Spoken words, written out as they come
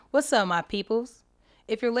What's up, my peoples?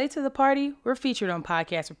 If you're late to the party, we're featured on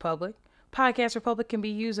Podcast Republic. Podcast Republic can be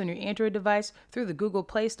used on your Android device through the Google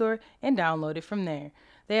Play Store and download it from there.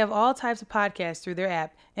 They have all types of podcasts through their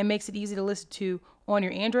app and makes it easy to listen to on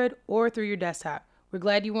your Android or through your desktop. We're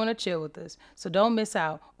glad you want to chill with us, so don't miss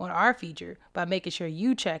out on our feature by making sure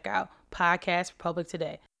you check out Podcast Republic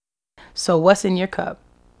today. So what's in your cup?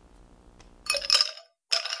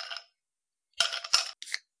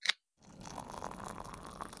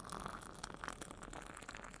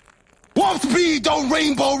 Warp speed, don't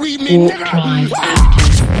rainbow read me,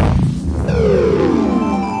 nigga.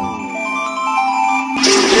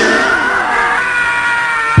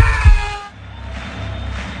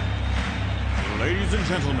 Ladies and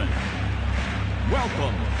gentlemen,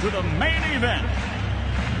 welcome to the main event.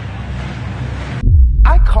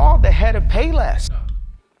 I called the head of Payless. Stop.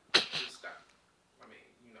 I mean,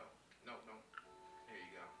 no. Here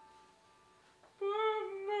you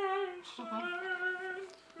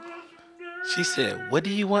go. She said, "What do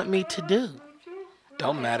you want me to do?"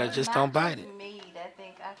 Don't matter, just don't bite it. Me that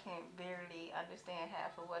think I can barely understand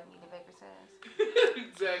half of what Nita Baker says.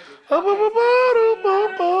 Exactly.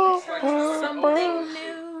 Something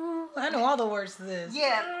new. I know all the words to this.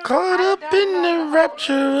 Yeah. Caught up in the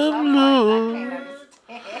rapture of love.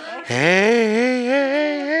 Hey.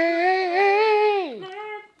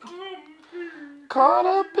 Caught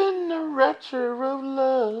up in the rapture of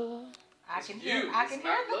love. I can hear you. the It's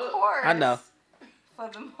not love. chorus. I know. For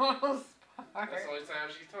the most part. That's the only time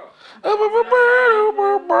she talks.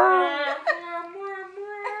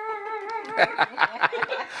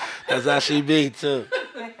 That's how she be too.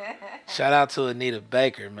 Shout out to Anita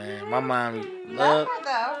Baker, man. My mom Love love. her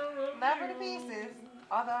though. Love her to pieces.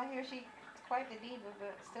 Although I hear she's quite the diva,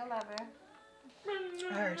 but still love her.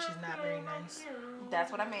 I heard she's not very nice.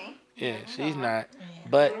 That's what I mean. Yeah, she's not,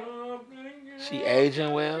 but she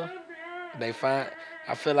aging well.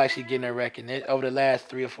 I feel like she getting her recognition over the last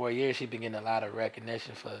 3 or 4 years. She been getting a lot of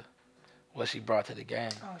recognition for what she brought to the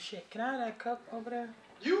game. Oh shit! Can I have that cup over there?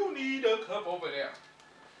 You need a cup over there.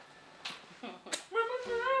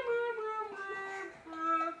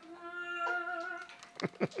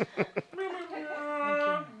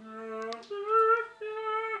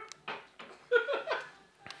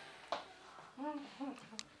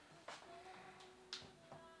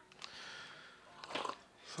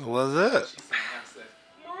 So what's up? She sang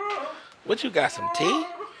that. What you got? Some tea?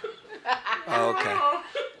 Oh, okay.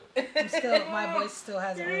 My voice still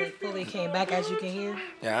hasn't really fully came back, as you can hear.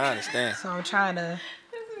 Yeah, I understand. So I'm trying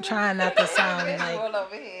not to sound like Roll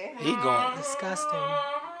over here. He going. disgusting.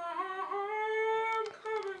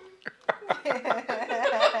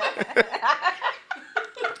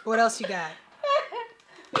 What else you got?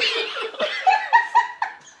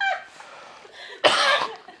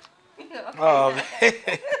 Oh man.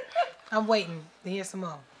 I'm waiting to hear some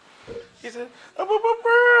more. He said.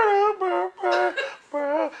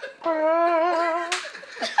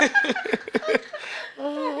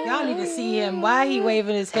 Y'all need to see him. Why he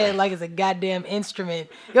waving his head like it's a goddamn instrument?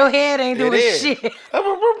 Your head ain't It doing is. shit.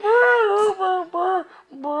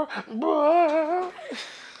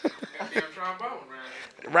 Goddamn trombone,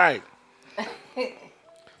 man. Right.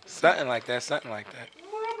 Something like that.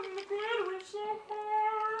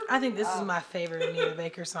 I think this is my favorite Anita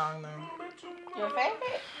Baker song, though. Your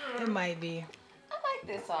favorite? It might be. I like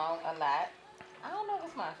this song a lot. I don't know if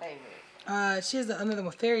it's my favorite. She has another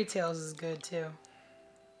one. Fairy Tales is good too.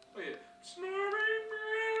 Oh, yeah.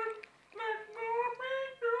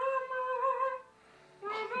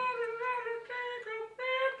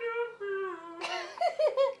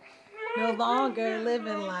 No longer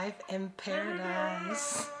living life in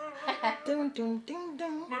paradise. Doom doom doom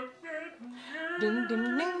doom. Doom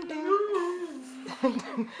doom doom doom. Doom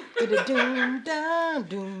doom doom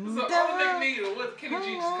doom. So all nigga needed was Kenny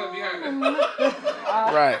G just come behind her.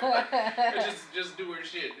 Right. And just do her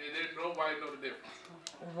shit. And then nobody know the difference.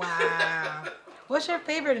 Wow. What's your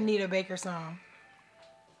favorite Anita Baker song?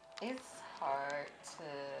 It's hard to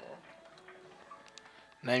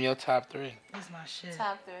Name your top 3. That's my shit.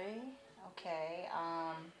 top 3. Okay.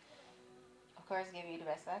 Of course, give you the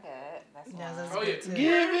best I got. That's Yeah, one. that's Oh, good yeah. too.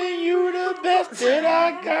 Giving you the best that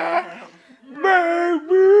I got,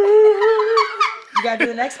 baby. You gotta do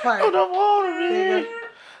the next part. I don't wanna There you be.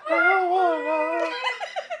 I don't wanna.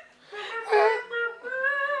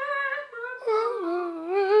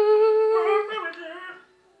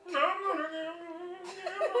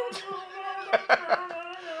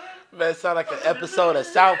 Man, it sound like an episode of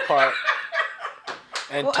South Park.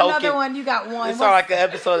 And Well, Token. another one. You got one. It sound like an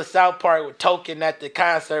episode of South Park with Token at the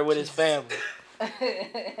concert with his family.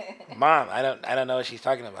 Mom, I don't know what she's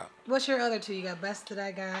talking about. What's your other two? You got Best That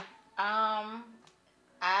I Got. I'm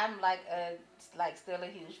still a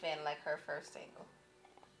huge fan of like her first single.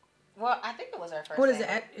 Well, I think it was her first. What is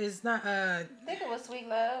single. it? It's not. I think it was Sweet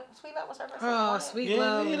Love. Sweet Love was her first. Oh, single, Sweet Give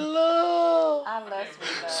Love. me love. I love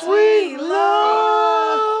Sweet Love. Sweet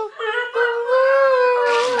love.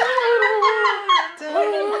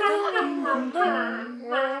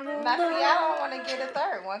 Now, see, I don't want to get a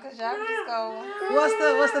third one because y'all just go.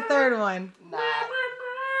 What's the third one? Nah.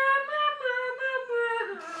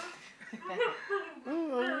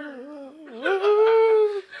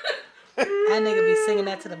 That nigga be singing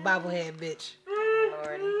that to the bobblehead bitch.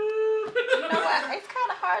 Lordy. You know what? It's kind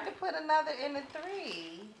of hard to put another in the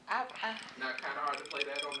three. Not kind of hard to play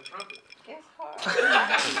that on the trumpet. It's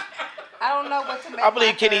hard. I don't know what to make. I believe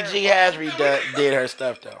my Kenny third G one. has did her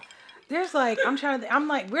stuff though. There's like I'm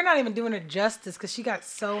like we're not even doing her justice because she got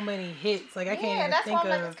so many hits. Like I can't even that's think why I'm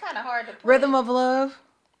like, of it's kind of hard to put. Rhythm of Love.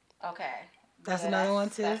 Okay. That's Yeah, another one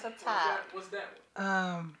too. That's a top. What's that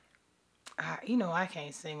one? You know I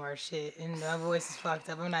can't sing worth shit and my voice is fucked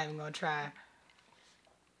up. I'm not even gonna try.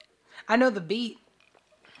 I know the beat.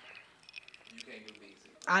 You can't do beats.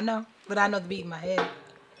 I know, but I know the beat in my head.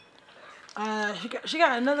 She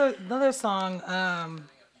got another song.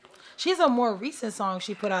 She's a more recent song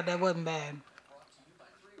she put out that wasn't bad.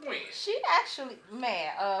 When? She actually, man.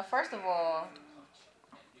 First of all,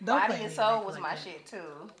 Don't Body play and me Soul like was that. my shit too.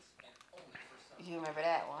 You remember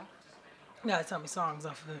that one? You gotta tell me songs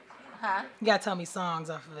off of it. Huh? You gotta tell me songs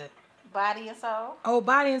off of it. Body and Soul. Oh,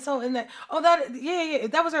 Body and Soul in that. Oh, yeah.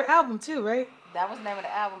 That was her album too, right? That was the name of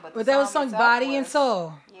the album, but But that was song itself Body and was-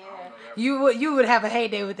 Soul. Yeah. You would have a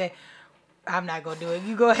heyday with that. I'm not gonna do it.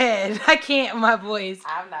 You go ahead. I can't. My voice.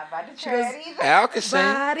 I'm not about to try goes, it either. Al can sing.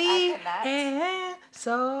 Body I cannot. and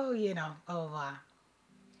Soul. You know. Oh wow.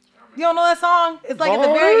 You don't know that song? It's like at the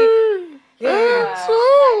very. Yeah. She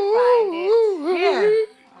might find it.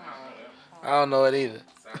 Yeah. I don't know it either.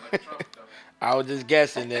 Sound like a trumpet though. I was just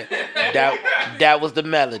guessing that was the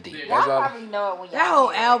melody. Y'all That's all. probably know it when y'all That whole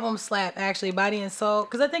hear it. album slap actually, Body and Soul.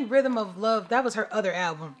 Cause I think Rhythm of Love that was her other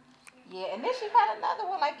album. Yeah, and then she had another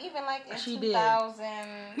one, like even like in She did. 2000.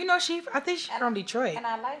 You know I think she's from Detroit. And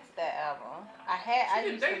I liked that album. I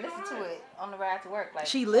used to listen to it on the ride to work. Like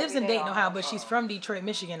She lives in every day Dayton, Ohio, almost. but she's from Detroit,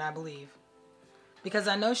 Michigan, I believe. Because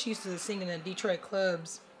I know she used to sing in the Detroit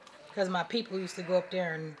clubs. Because my people used to go up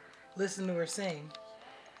there and listen to her sing.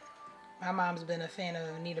 My mom's been a fan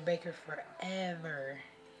of Anita Baker forever.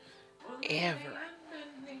 Ever.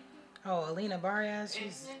 Oh, Alina Barrias,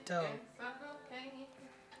 she's dope.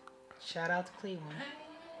 Shout out to Cleveland.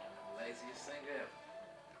 Laziest singer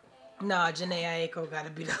ever. Nah, Janae Aiko gotta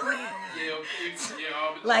be the All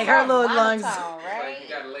the like her little lungs. Monotone, Like right? you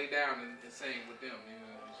gotta lay down and sing with them. You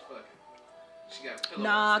know, just fucking. She got a pillow.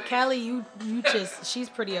 Nah, on stage. Kelly, you just she's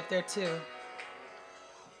pretty up there too.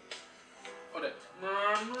 Oh, that.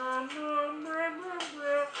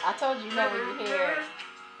 I told you, know when you hear it.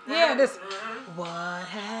 Yeah, this. What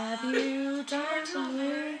have you done to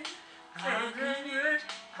me? I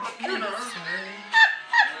can't say.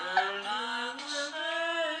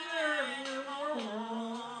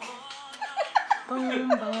 Boom,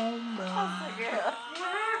 boom, boom. Yeah.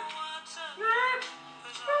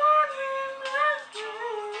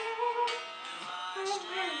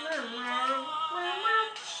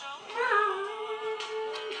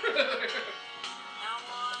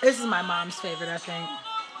 This is my mom's favorite, I think. I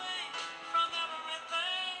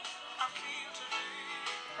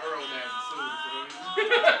wrote that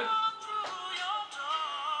as a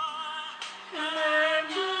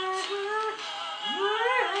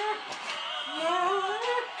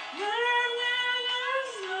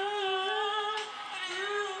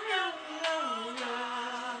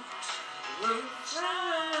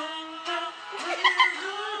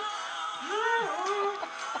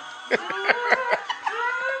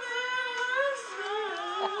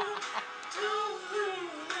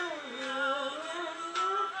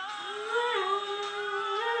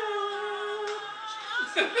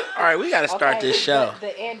All right, we got to start Okay, this show.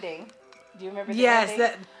 The ending. Do you remember the Yes, ending?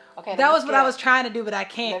 that Okay, that let was me what I skip. was trying to do, but I Let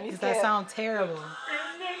can't me because that skip. sounds terrible.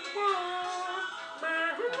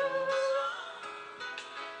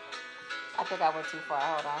 I think I went too far.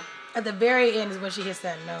 Hold on. At the very end is when she hits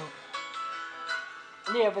that note.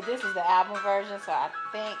 Yeah, but this is the album version, so I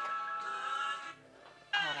think.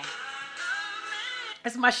 Hold on.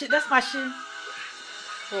 That's my shit. That's my shit.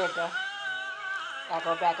 Here we go. I'll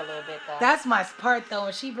go back a little bit though. That's my part though.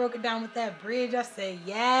 When she broke it down with that bridge, I said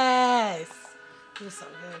yes. It was so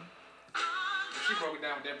good. She broke it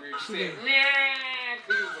down with that bridge. She She said, did. "Meow,"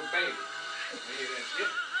 'cause he was a baby. I hear that shit.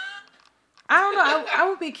 I don't know. I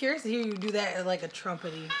would be curious to hear you do that as like a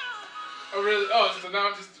trumpety. Oh, really? Oh, so now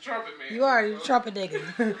I'm just the trumpet man. You are a trumpet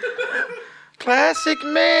nigga. Classic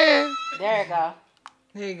man. There you go.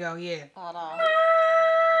 There you go. Yeah. Hold on.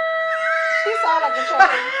 She sound like a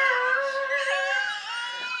trumpet.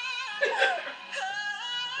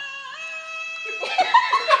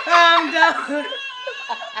 I'm done.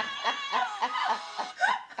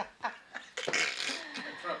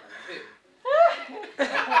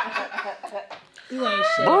 You ain't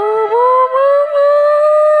shit.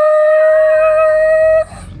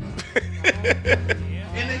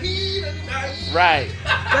 In the heat of the night. Right.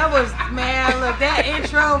 That was, man, look, that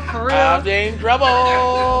intro for real. I'm in trouble.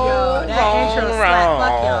 Yo, that intro slap.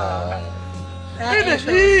 Fuck y'all. That In the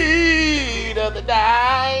intro. heat of the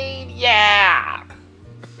night. Yeah.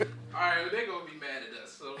 Alright, well, they gonna be mad at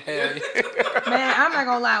us. So. Hell yeah. Man, I'm not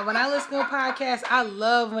gonna lie. When I listen to a podcast, I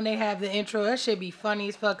love when they have the intro. That should be funny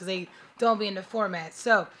as fuck because they don't be in the format.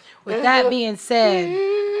 So, with that being said,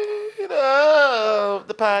 Heat of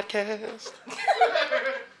the podcast.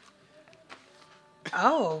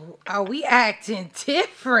 oh, are we acting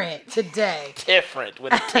different today? Different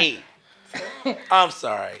with a T. I'm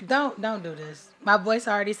sorry. Don't do this. My voice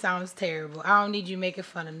already sounds terrible. I don't need you making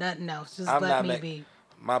fun of nothing else. Just I'm let not me making- be.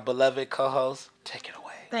 My beloved co-host, take it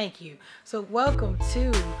away. Thank you. So, welcome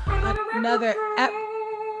to another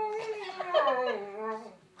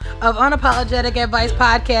of Unapologetic Advice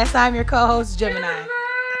Podcast. I'm your co-host, Gemini.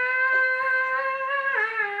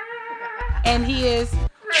 And he is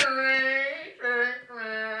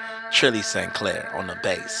Trilly St. Clair on the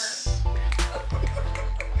bass.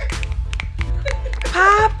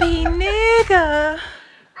 Poppy Nigga.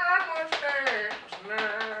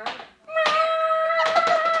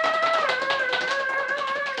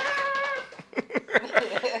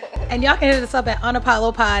 And y'all can hit us up at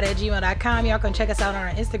unapollopod@gmail.com. Y'all can check us out on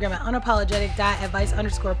our Instagram at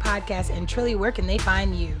unapologetic.advice_podcast. And Trilly, where can they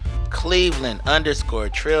find you? Cleveland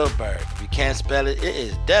 _Trillberg. If you can't spell it, it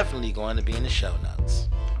is definitely going to be in the show notes.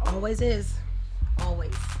 Always is.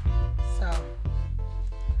 Always. So,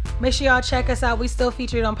 make sure y'all check us out. We still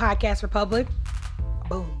featured on Podcast Republic.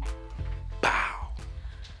 Boom. Bow.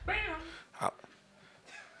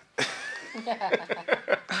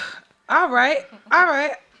 All right.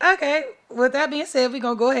 Okay. With that being said, we're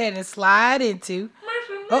going to go ahead and slide into...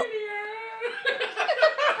 Oh.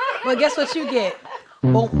 Well, guess what you get?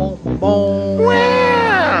 Boom, boom, boom.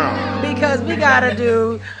 Because we got to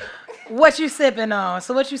do what you sipping on.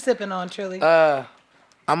 So what you sipping on, Trilly?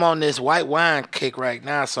 I'm on this white wine kick right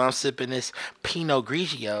now, so I'm sipping this Pinot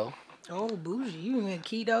Grigio. Oh, bougie. You went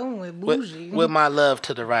keto with bougie. With my love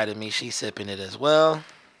to the right of me, she's sipping it as well.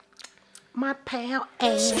 My pal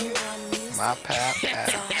ass. My pal.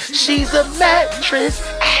 She's a mattress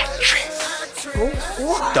actress.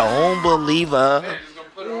 Don't believe her.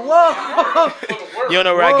 Whoa. You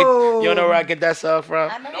know where I get that song from?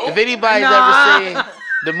 If anybody's Nah. ever seen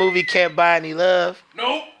the movie Can't Buy Any Love,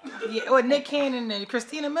 Nope. Yeah, with Nick Cannon and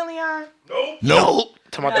Christina Milian. nope.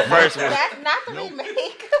 Talking about the first one. That's not the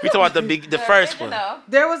remake. We talking about the first one. original.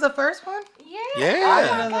 There was a first one? Yeah. Yeah.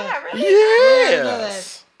 Oh my God, really?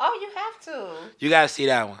 Yes. Oh, you have to. You gotta see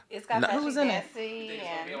that one. It's got No. Patrick Who's in it? Dempsey Be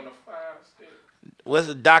and on the fire still. What's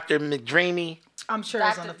it, Dr. McDreamy, I'm sure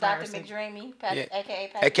it's on Dr. the fire Dr. stick. McDreamy, Yeah.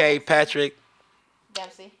 aka aka Patrick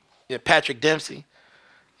Dempsey. Dempsey.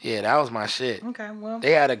 Yeah, that was my shit. Okay, well.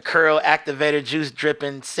 They had a curl activator juice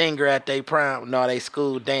dripping singer at their prom. No, they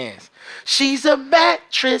school dance. She's a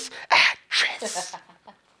mattress actress.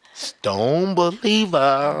 Don't believe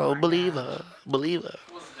her. Believe her. Believe her.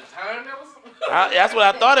 Was it the time that was? That's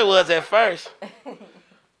what I thought it was at first. Everybody's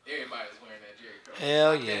wearing that Jerry Curl.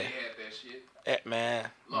 Hell My yeah. daddy had that shit. Man,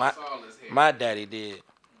 Lost all his hair. my daddy did.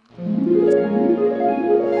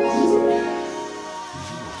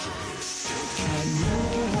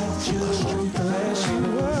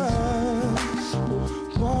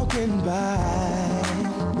 Walking by,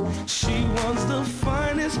 she was the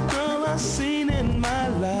finest girl I've seen in my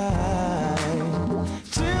life.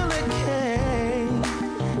 Till it came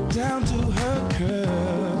down to her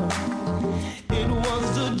curl. It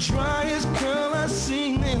was the driest curl I've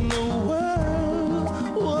seen in the world.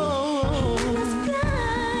 Whoa.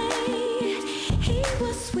 He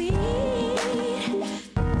was sweet. When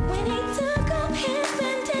he took off his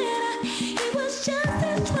bandana, he was just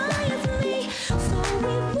as dry as me. So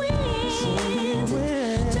we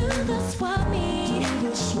went to the swap meet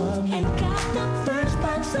and got the first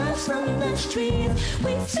box of from the street.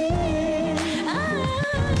 We did.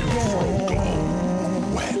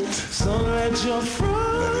 So let your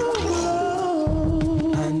front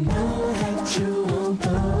blow. I know that you want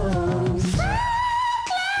those.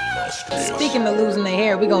 speaking of losing their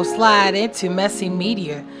hair, we're going to slide into messy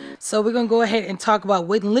media. So we're going to go ahead and talk about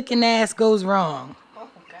when licking ass goes wrong.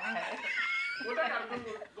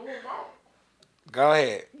 Go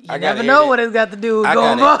ahead. You never know what it's got to do with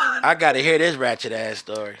going on. I gotta hear this ratchet ass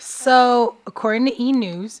story. So, according to E!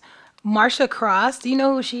 News, Marsha Cross, do you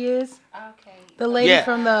know who she is? Okay. The lady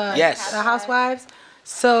from the Housewives.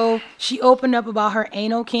 So she opened up about her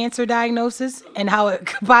anal cancer diagnosis and how it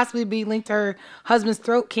could possibly be linked to her husband's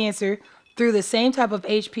throat cancer through the same type of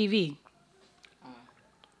HPV.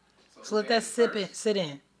 So let that sit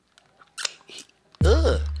in.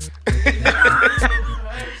 Ugh.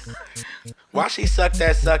 Why she sucked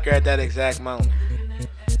that sucker at that exact moment?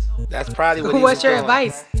 That's probably what he What's was your doing.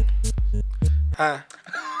 advice? Huh?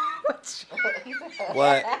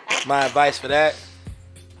 What? My advice for that?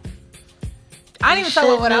 I didn't even talk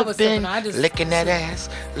about what I was been saying. I just licking that ass.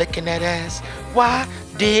 Why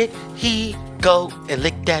did he go and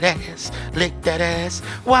lick that ass?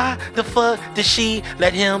 Why the fuck did she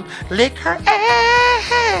let him lick her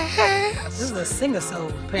ass? This is a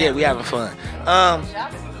sing-a-song. Yeah, we having fun.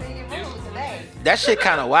 That shit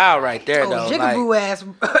kind of wild right there, though. Jigaboo ass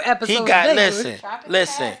episode. He got today,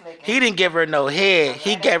 listen. He didn't give her no head.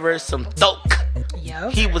 He gave her some thoke.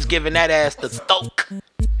 Yep. He was giving that ass the thoke.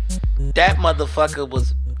 That motherfucker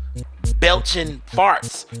was belching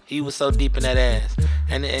farts. He was so deep in that ass.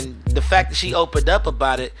 And the fact that she opened up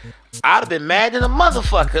about it, I'd have been mad than a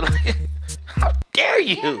motherfucker. Like, how dare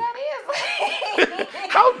you?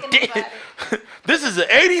 How dare? This is an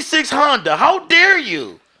 86 Honda. How dare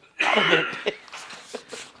you?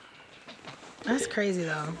 That's crazy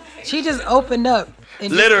though. She just opened up.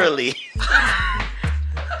 And Literally.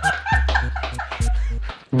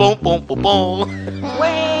 Boom, boom, boom, boom.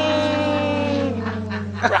 Wait.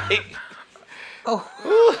 Right.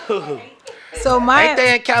 Oh. So Ain't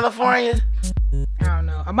they in California? I don't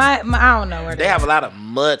know. I don't know where they have a lot of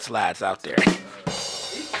mudslides out there.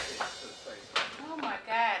 Oh my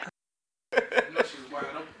God.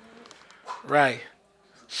 Right.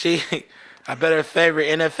 I bet her favorite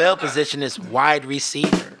NFL position is wide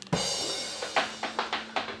receiver.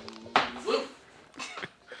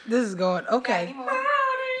 This is going okay.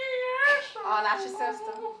 All out your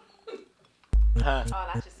sister. Huh? All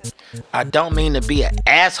out your sister. I don't mean to be an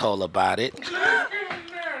asshole about it.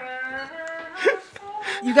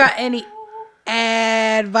 You got any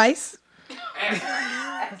advice?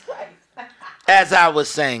 As I was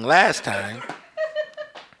saying last time,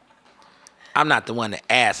 I'm not the one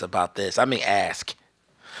to ask about this. I mean, ask.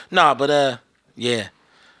 No, but yeah.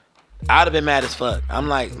 I'd have been mad as fuck. I'm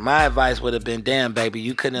like, my advice would have been, damn, baby,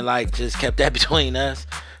 you couldn't have, like, just kept that between us.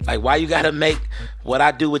 Like, why you gotta make what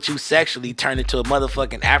I do with you sexually turn into a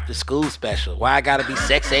motherfucking after-school special? Why I gotta be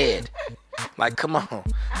sex ed? Like, come on.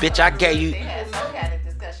 Bitch, I gave you... They had some kind of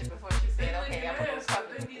discussion before she said, okay, I'm gonna go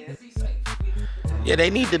public with this. Yeah, they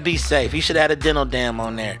need to be safe. He should have had a dental dam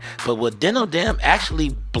on there. But would dental dam actually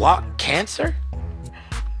block cancer?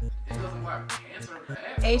 It doesn't block cancer of the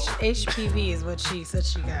ass. HPV is what she said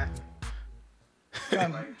she got. She farted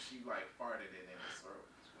it in his throat,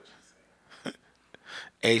 is what she's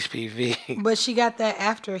saying. HPV. But she got that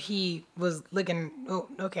after he was licking. Oh,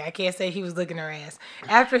 okay, I can't say he was licking her ass.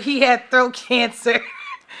 After he had throat cancer,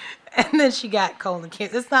 and then she got colon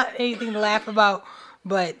cancer. It's not anything to laugh about,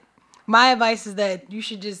 but my advice is that you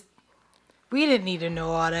should just. We didn't need to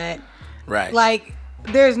know all that. Right. Like,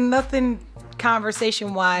 there's nothing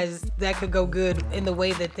conversation-wise that could go good in the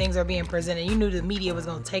way that things are being presented. You knew the media was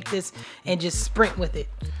gonna take this and just sprint with it.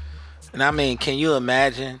 And I mean, can you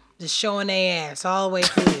imagine? Just showing their ass all the way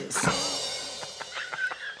through this.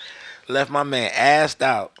 Left my man assed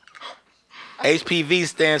out. HPV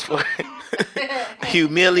stands for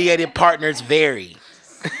humiliated partners vary.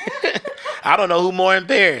 I don't know who more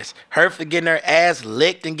embarrassed. Her for getting her ass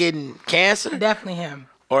licked and getting cancer? Definitely him.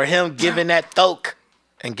 Or him giving that thoke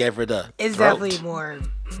and gave her the It's throat. definitely more.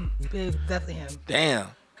 It's definitely him. Damn.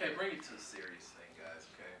 Okay, bring it to a serious thing, guys,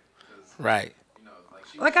 okay? 'Cause, Right. you know, like,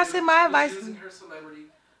 Like I said, my advice She is- was using her celebrity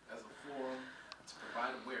as a forum to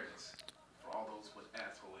provide awareness for all those with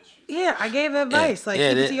asshole issues. Yeah, I gave advice. Like,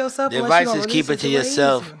 keep it to yourself. The unless advice you is gonna keep it release to the way it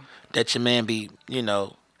yourself is. that your man be,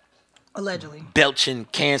 Allegedly. belching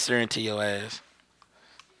cancer into your ass.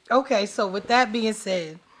 Okay, so with that being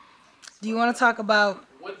said, do you want to talk about?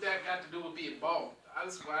 What that got to do with being bald?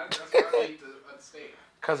 That's why I need to understand.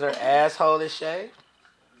 Because her asshole is shaved?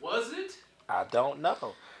 Was it? I don't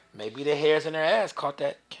know. Maybe the hairs in her ass caught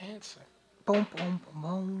that cancer. Boom, boom,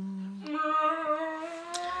 boom, boom.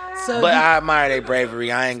 So But I admire their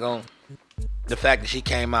bravery. I ain't gonna. The fact that she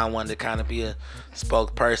came out and wanted to kind of be a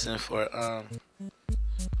spokesperson for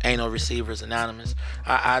Ain't no receivers anonymous.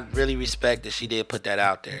 I really respect that she did put that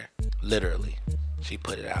out there. Literally, she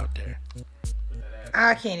put it out there.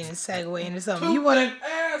 I can't even segue into something. You want to?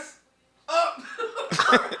 Ass up.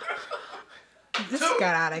 This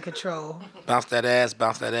got out of control. Bounce that ass,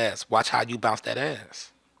 bounce that ass. Watch how you bounce that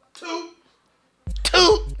ass. Toot.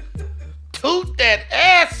 Toot that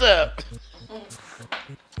ass up.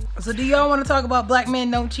 So, do y'all want to talk about Black Men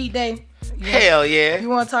Don't Cheat Day? Hell yeah. You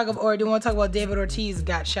want to talk about, or do you want to talk about David Ortiz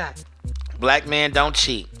got shot? Black men don't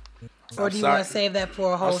cheat. Or do you want to save that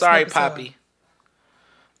for a whole? I'm sorry, episode? Poppy.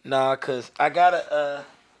 Nah, cause I gotta.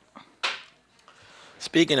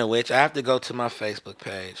 Speaking of which, I have to go to my Facebook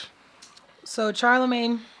page. So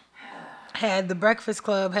Charlemagne had the Breakfast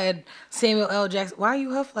Club, had Samuel L. Jackson. Why are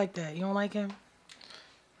you huff like that? You don't like him?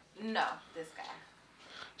 No, this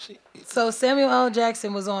guy. So Samuel L.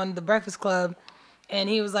 Jackson was on the Breakfast Club, and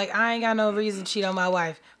he was like, I ain't got no reason to cheat on my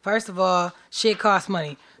wife. First of all, shit costs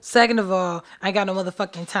money. Second of all, I ain't got no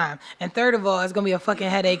motherfucking time. And third of all, it's going to be a fucking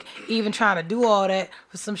headache even trying to do all that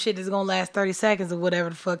for some shit that's going to last 30 seconds or whatever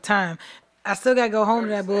the fuck time. I still got to go home to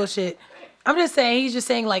that bullshit. I'm just saying, he's just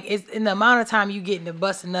saying, like, it's in the amount of time you getting to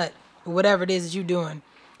bust a nut or whatever it is that you doing,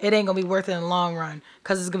 it ain't going to be worth it in the long run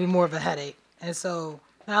because it's going to be more of a headache. And so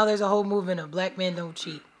now there's a whole movement of black men don't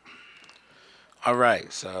cheat. All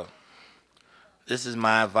right, so this is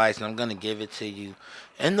my advice, and I'm going to give it to you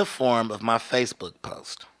in the form of my Facebook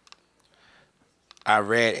post. I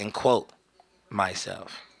read and quote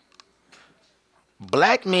myself.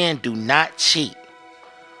 Black men do not cheat.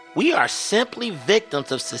 We are simply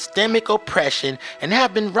victims of systemic oppression and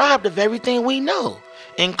have been robbed of everything we know,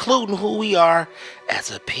 including who we are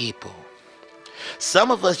as a people.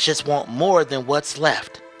 Some of us just want more than what's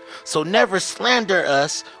left. So never slander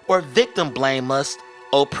us or victim blame us,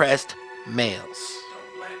 oppressed males.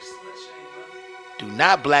 Do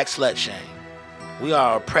not black slut shame. We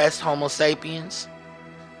are oppressed Homo sapiens.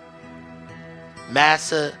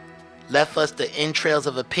 Massa left us the entrails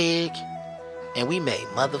of a pig, and we made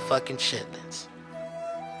motherfucking chitlins.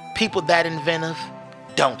 People that inventive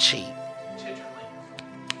don't cheat.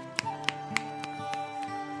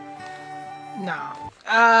 No.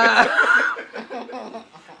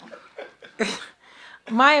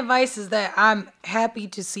 My advice is that I'm happy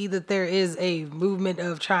to see that there is a movement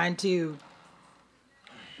of trying to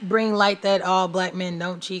bring light that all black men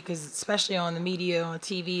don't cheat, because especially on the media, on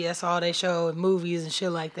TV, that's all they show in movies and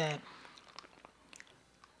shit like that.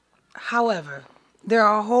 However, there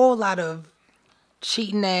are a whole lot of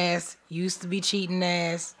cheating ass, used to be cheating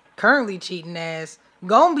ass, currently cheating ass,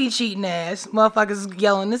 gonna be cheating ass motherfuckers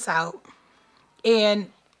yelling this out.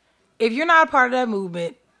 And if you're not a part of that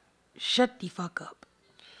movement, shut the fuck up.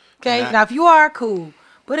 Okay? Now, if you are, cool.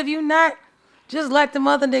 But if you're not, just let them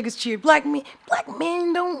other niggas cheer. Black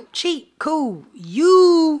men don't cheat. Cool.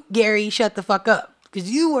 You, Gary, shut the fuck up. Because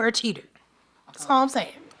you were a cheater. That's all I'm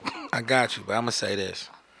saying. I got you, but I'm going to say this.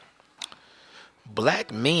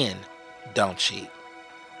 Black men don't cheat.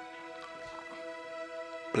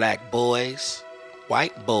 Black boys,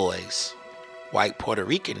 white Puerto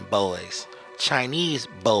Rican boys, Chinese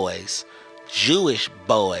boys, Jewish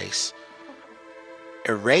boys,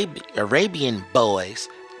 Arabian boys,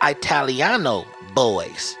 Italiano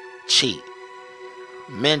boys cheat.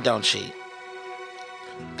 Men don't cheat.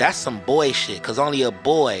 That's some boy shit, because only a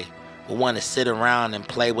boy will want to sit around and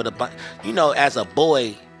play with a bunch. You know, as a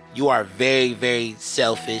boy, you are very, very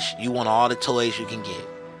selfish. You want all the toys you can get.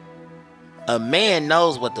 A man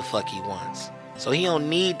knows what the fuck he wants. So he don't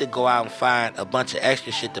need to go out and find a bunch of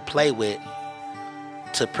extra shit to play with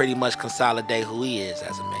to pretty much consolidate who he is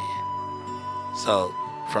as a man. So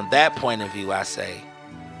from that point of view, I say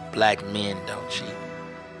black men don't cheat.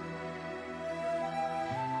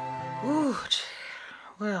 Ooh,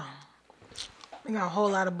 well, we got a whole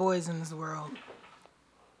lot of boys in this world.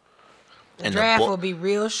 The And draft would be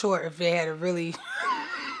real short if they had a really...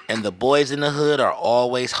 And the boys in the hood are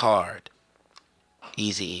always hard.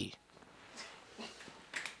 Easy-E.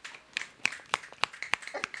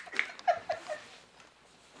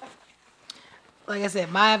 Like I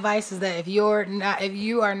said, my advice is that if you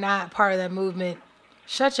are not part of that movement,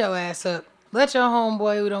 shut your ass up. Let your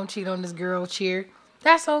homeboy who don't cheat on this girl cheer.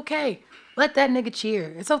 That's okay. Let that nigga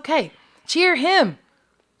cheer. It's okay. Cheer him.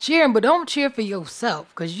 Cheer him, but don't cheer for yourself,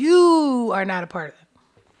 because you are not a part of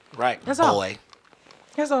it. Right, That's boy. all.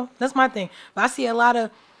 That's all. That's my thing. But I see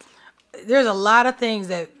there's a lot of things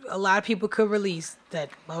that a lot of people could release that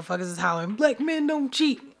motherfuckers is hollering, black men don't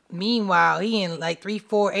cheat. Meanwhile, he in like 3,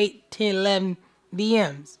 4, 8, 10, 11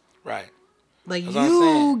 DMs. Right. Like, That's what I'm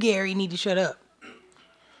saying. Gary, need to shut up.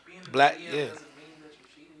 Black, yeah.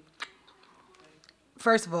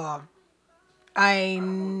 First of all, I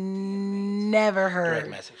never Direct heard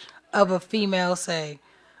message. of a female say,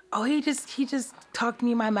 "Oh, he just talked to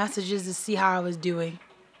me in my messages to see how I was doing."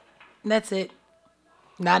 And that's it.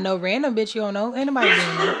 Not no random bitch you don't know. Ain't nobody doing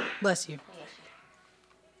that. Bless you.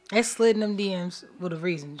 They slid in them DMs with a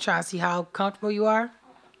reason. Try to see how comfortable you are.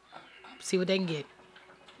 See what they can get.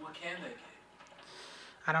 What can they get?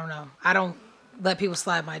 I don't know. I don't let people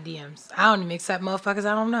slide my DMs. I don't even accept motherfuckers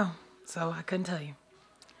I don't know. So I couldn't tell you.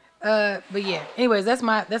 But yeah. Anyways, that's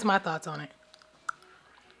my thoughts on it.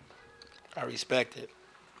 I respect it.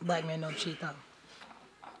 Black men don't cheat though.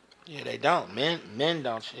 Yeah, they don't. Men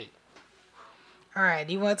don't cheat. All right.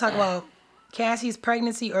 Do you want to talk about Cassie's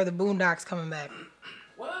pregnancy or the Boondocks coming back?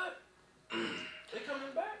 What? They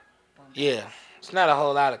coming back? Yeah. It's not a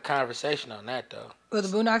whole lot of conversation on that, though. Or the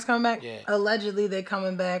Boondocks coming back? Yeah. Allegedly, they're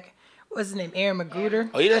coming back. What's his name? Aaron McGruder.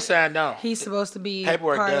 Oh, he done signed on. He's supposed to be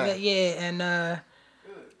Paperwork part done. of it. Yeah, and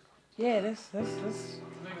yeah, that's Niggas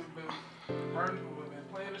been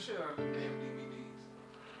playing the shit out of the damn DVDs.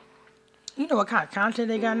 you know what kind of content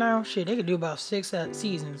they got now? Shit, they could do about 6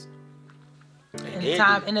 seasons They in did the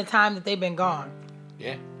time that they've been gone.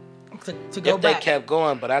 Yeah. To go If they back. kept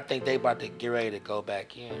going, but I think they about to get ready to go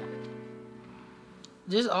back in.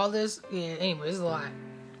 Just all this. Yeah. Anyway, it's a lot. I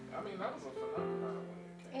mean, that was a phenomenon when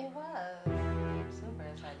it came. It was. Super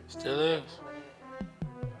excited. Still is.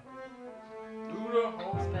 Do the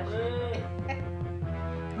whole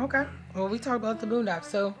thing. Okay. Well, we talked about the Boondocks.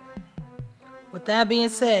 So, with that being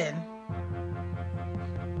said,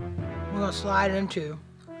 we're gonna slide into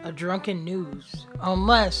a drunken news.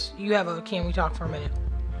 Unless you have a can we talk for a minute?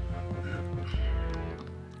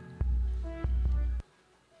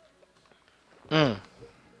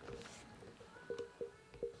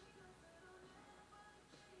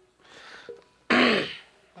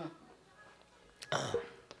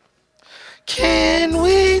 Can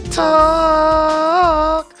we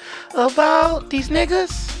talk about these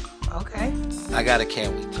niggas? Okay. I got a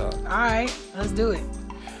can we talk. All right. Let's do it.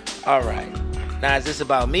 All right. Now, is this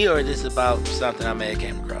about me or is this about something I may have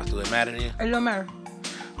came across? Do it matter to you? It don't matter.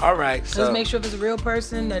 All right. So Just make sure if it's a real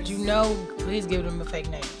person that you know, please give them a fake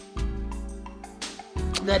name.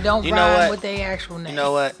 That don't You know rhyme what? with their actual name. You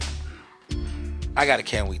know what? I got a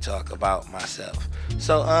can we talk about myself.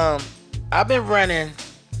 So I've been running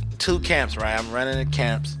 2 camps, right? I'm running the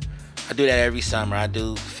camps. I do that every summer. I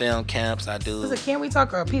do film camps. I do. Is it Can We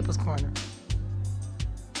Talk or a People's Corner?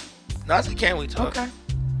 No, it's a can we talk. Okay.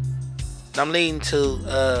 I'm leading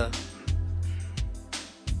to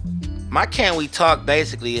my can we talk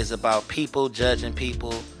basically is about people judging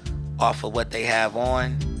people off of what they have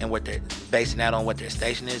on and what they're basing that on what their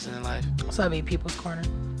station is in life. So that'd be People's Corner.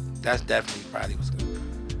 That's definitely probably what's good.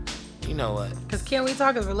 You know what? Because Can We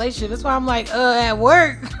Talk is a relationship. That's why I'm like, at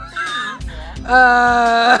work.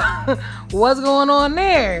 What's going on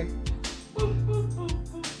there?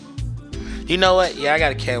 You know what? Yeah, I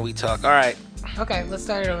got a can we talk. All right. Okay, let's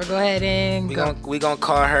start it over. Go ahead and go. We gonna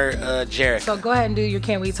call her Jerica. So go ahead and do your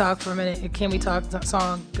Can We Talk for a minute. Your Can We Talk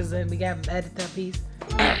song, because then we got to edit that piece.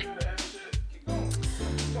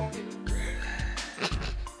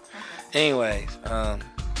 Anyways, so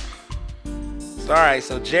all right,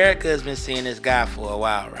 so Jerica has been seeing this guy for a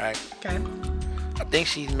while, right? Okay. I think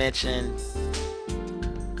she's mentioned,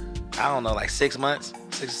 I don't know, like 6 months,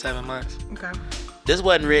 6 or 7 months. Okay. This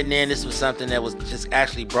wasn't written in. This was something that was just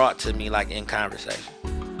actually brought to me, like in conversation.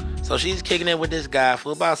 So she's kicking it with this guy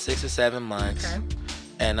for about 6 or 7 months, Okay.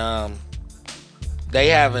 and they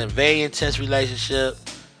have a very intense relationship.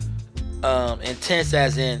 Intense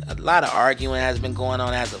as in a lot of arguing has been going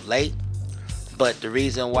on as of late. But the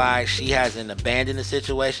reason why she hasn't abandoned the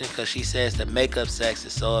situation, because she says the makeup sex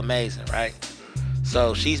is so amazing, right?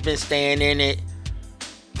 So she's been staying in it,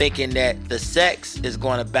 thinking that the sex is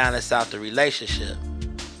going to balance out the relationship.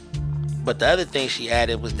 But the other thing she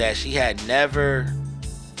added was that she had never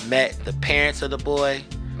met the parents of the boy.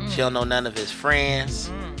 She don't know none of his friends.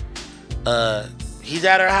 He's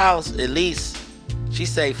at her house at least, she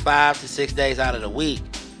say 5 to 6 days out of the week.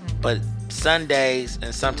 But Sundays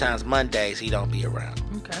and sometimes Mondays he don't be around.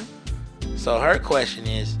 Okay. So her question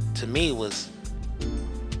is, to me, was,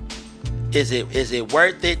 is it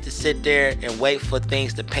worth it to sit there and wait for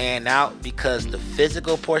things to pan out because the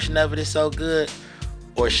physical portion of it is so good,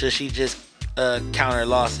 or should she just count her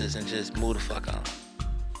losses and just move the fuck on?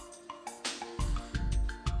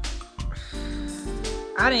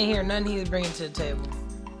 I didn't hear nothing he was bringing to the table.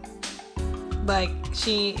 Like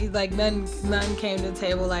none came to the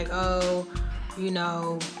table like, oh, you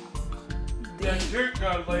know. Yeah, Dick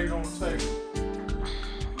got laid on the table.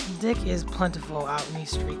 Dick is plentiful out in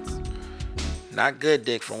these streets. Not good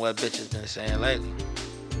dick from what bitches been saying lately.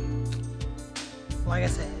 like I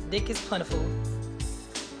said, dick is plentiful.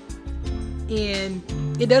 And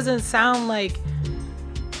it doesn't sound like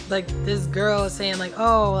this girl is saying like,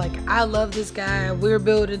 oh, like I love this guy, we're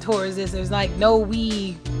building towards this. There's like no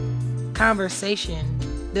we conversation.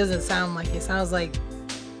 Doesn't sound like it. Sounds like,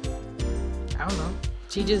 I don't know,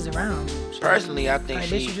 she just around. Personally, I think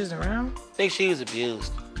she just around. I think she was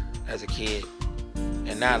abused as a kid,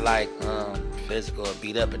 and not like physical or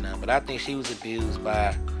beat up or nothing. But I think she was abused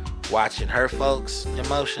by watching her folks'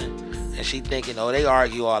 emotion, and she thinking, oh, they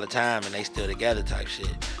argue all the time and they still together type shit.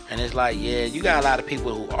 And it's like, yeah, you got a lot of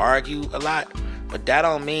people who argue a lot, but that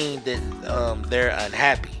don't mean that they're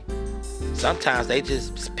unhappy. Sometimes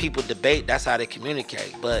people debate, that's how they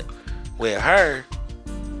communicate. But with her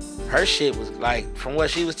shit was like, from what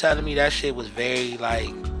she was telling me, that shit was very like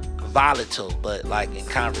volatile, but like in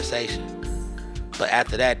conversation. But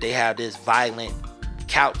after that, they have this violent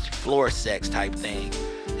couch floor sex type thing.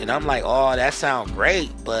 And I'm like, oh, that sounds great,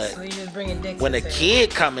 but so you just bringing dick when a kid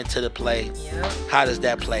come into the play, how does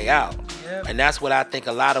that play out? And that's what I think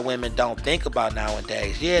a lot of women don't think about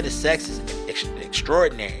nowadays. Yeah, the sex is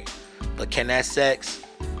extraordinary, but can that sex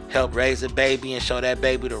help raise a baby and show that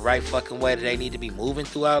baby the right fucking way that they need to be moving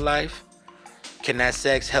throughout life? Can that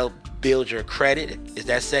sex help build your credit? Is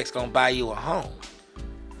that sex gonna buy you a home?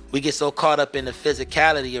 We get so caught up in the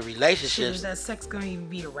physicality of relationships. Shit, is that sex gonna even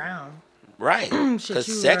be around? Right,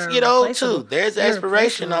 because sex get old too. There's an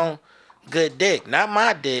expiration on good dick. Not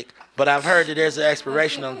my dick, but I've heard that there's an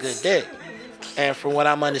expiration on good dick. And from what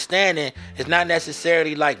I'm understanding, it's not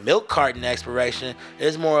necessarily like milk carton expiration.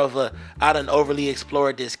 It's more of I done overly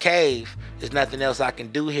explored this cave. There's nothing else I can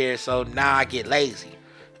do here, so now I get lazy.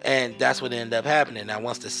 And that's what ended up happening. Now,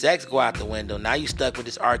 once the sex go out the window, now you stuck with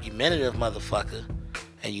this argumentative motherfucker.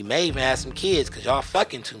 And you may even have some kids because y'all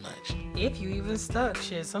fucking too much. If you even stuck,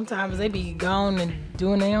 shit. Sometimes they be gone and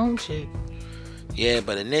doing their own shit. Yeah,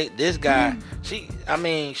 but this guy, she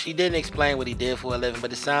didn't explain what he did for a living,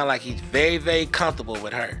 but it sounded like he's very, very comfortable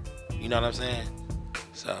with her. You know what I'm saying?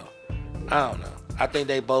 So, I don't know. I think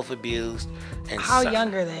they both abused. And how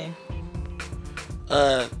young are they?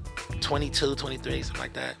 22, 23, something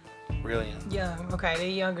like that. Real young. Young. Okay, they're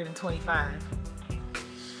younger than 25.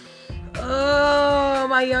 Oh,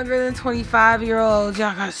 my younger than 25-year-olds,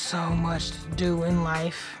 y'all got so much to do in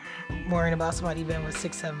life. Worrying about somebody been with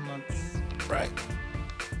 6-7 months. Right.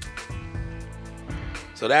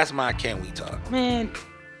 So that's my can we talk. Man,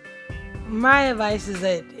 my advice is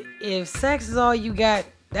that if sex is all you got,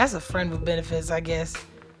 that's a friend with benefits, I guess.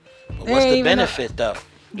 But what's the benefit though?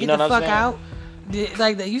 You know what I'm saying? Get the fuck out.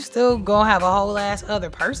 Like that, you still gonna have a whole ass other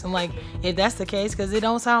person. Like if that's the case, because it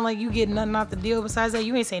don't sound like you get nothing off the deal. Besides that,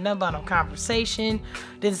 you ain't say nothing about no conversation.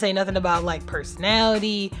 Didn't say nothing about like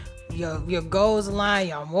personality, your goals align,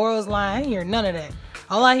 your morals align. I didn't hear none of that.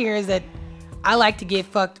 All I hear is that I like to get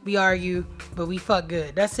fucked. We argue, but we fuck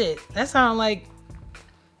good. That's it. That sound like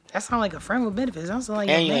a friend with benefits. That sound like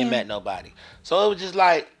and you ain't met nobody. So it was just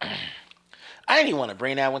like I didn't even want to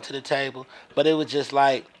bring that one to the table, but it was just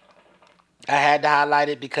like. I had to highlight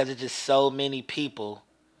it because it's just so many people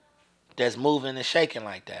that's moving and shaking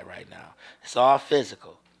like that right now. It's all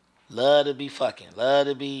physical. Love to be fucking. Love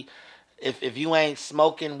to be... If you ain't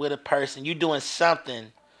smoking with a person, you doing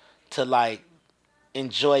something to, like,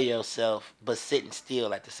 enjoy yourself, but sitting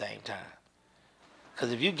still at the same time.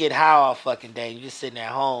 Because if you get high all fucking day and you just sitting at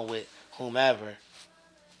home with whomever,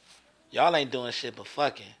 y'all ain't doing shit but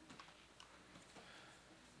fucking.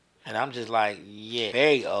 And I'm just like, yeah,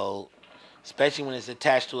 very old. Especially when it's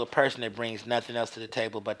attached to a person that brings nothing else to the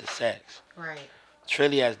table but the sex. Right.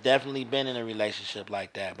 Trilly has definitely been in a relationship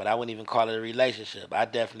like that, but I wouldn't even call it a relationship. I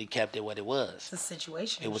definitely kept it what it was. It's a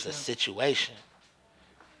situation. It was a situation.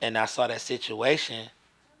 And I saw that situation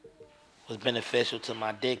was beneficial to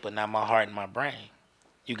my dick, but not my heart and my brain.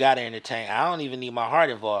 You gotta entertain. I don't even need my heart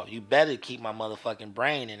involved. You better keep my motherfucking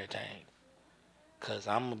brain entertained. Cause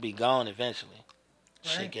I'm gonna be gone eventually.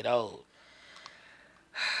 Right. Shit get old.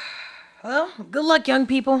 Well, good luck, young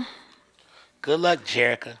people. Good luck,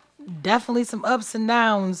 Jerica. Definitely some ups and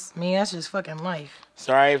downs. I mean, that's just fucking life.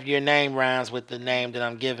 Sorry if your name rhymes with the name that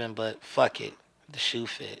I'm giving, but fuck it. The shoe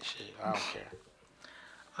fit. Shit, I don't care.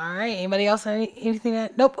 All right. Anybody else have anything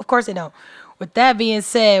that... Nope, of course they don't. With that being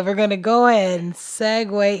said, we're going to go ahead and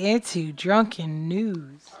segue into drunken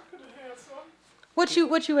news. What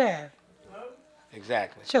you have?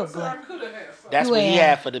 Exactly. Show blood. That's what he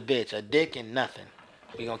had for the bitch. A dick and nothing.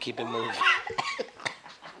 We gonna keep it moving.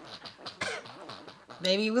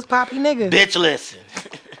 Maybe it was Poppy nigga. Bitch, listen.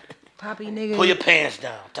 Poppy nigga. Pull your pants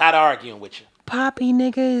down. Tired of arguing with you. Poppy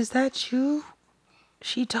nigga, is that you?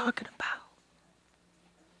 She talking about?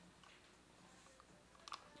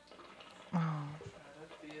 Oh.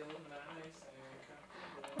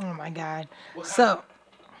 Oh my God. So,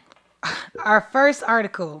 our first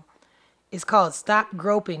article is called "Stop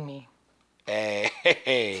Groping Me."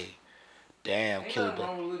 Hey. Damn,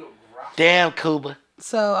 Cuba. Damn, Cuba.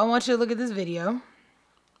 So, I want you to look at this video.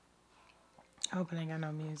 I hope it ain't got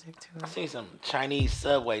no music to I it. seen some Chinese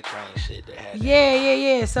subway train shit that had.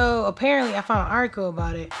 Yeah. So, apparently, I found an article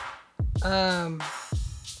about it.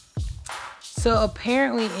 So,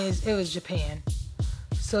 apparently, it was Japan.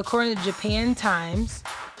 So, according to Japan Times,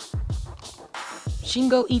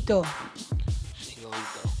 Shingo Ito.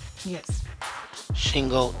 Yes.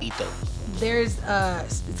 Shingo Ito. There's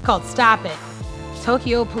it's called Stop It.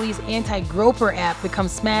 Tokyo Police anti-groper app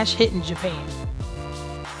becomes smash hit in Japan.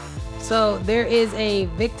 So there is a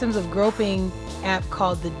victims of groping app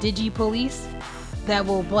called the Digi Police that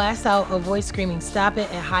will blast out a voice screaming "Stop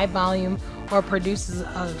it" at high volume, or produces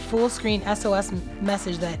a full screen SOS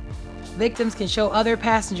message that victims can show other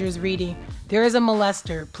passengers reading, "There is a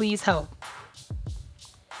molester, please help."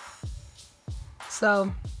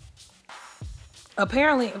 So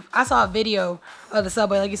apparently, I saw a video of the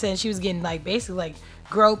subway, like you said, and she was getting like basically like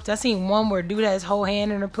groped. I seen one where dude had his whole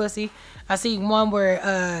hand in her pussy. I seen one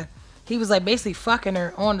where he was like basically fucking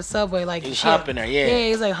her on the subway, like He's humping her, yeah. Yeah,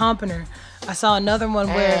 he was like humping her. I saw another one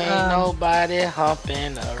where Ain't nobody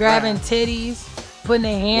humping around. grabbing titties, putting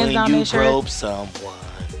their hands when down you their shirt. grope someone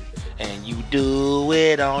and you do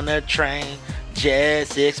it on a train,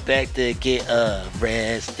 just expect to get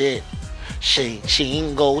arrested.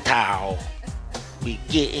 Shingo Tao, we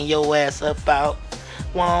getting your ass up out.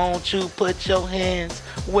 Won't you put your hands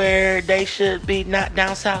where they should be, not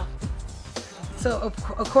down south? So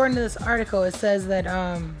according to this article, it says that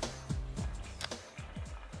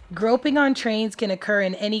groping on trains can occur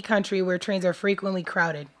in any country where trains are frequently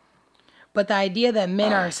crowded. But the idea that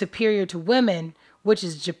men are superior to women, which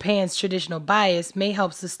is Japan's traditional bias, may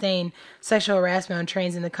help sustain sexual harassment on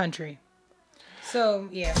trains in the country. So,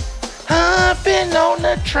 yeah. Hopping on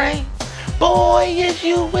the train, boy, is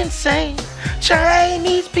you insane.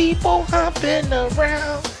 Chinese people humping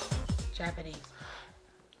around.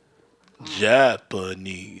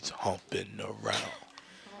 Japanese humping around.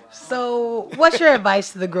 So, what's your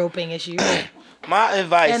advice to the groping issue? My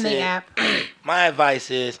advice And the is, app. my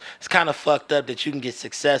advice is, it's kind of fucked up that you can get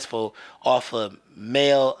successful off of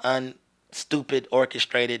male, stupid,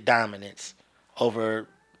 orchestrated dominance over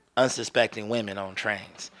unsuspecting women on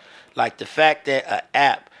trains. Like the fact that an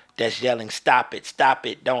app that's yelling stop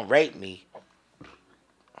it, don't rape me.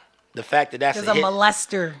 The fact that that's There's a hit,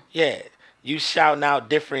 molester. yeah, you shouting out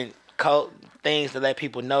different things to let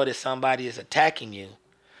people know that somebody is attacking you.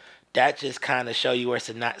 That just kind of show you where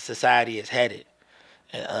society is headed.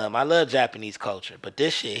 And I love Japanese culture, but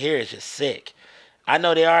this shit here is just sick. I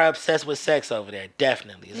know they are obsessed with sex over there,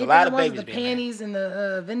 definitely. There's a lot of babies the being made. panties in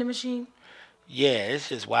the vending machine. Yeah, it's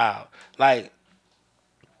just wild. Like,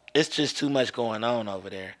 it's just too much going on over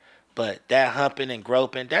there. But that humping and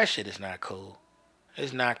groping, that shit is not cool.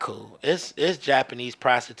 It's not cool. It's Japanese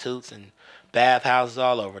prostitutes and bathhouses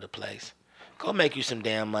all over the place. Go make you some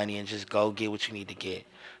damn money and just go get what you need to get.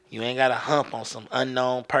 You ain't got to hump on some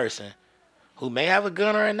unknown person who may have a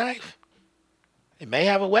gun or a knife. It may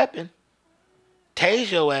have a weapon.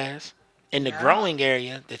 Tase your ass in the growing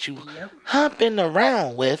area that you humping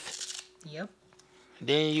around with. Yep.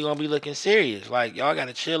 Then you're going to be looking serious. Like, y'all got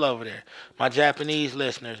to chill over there. My Japanese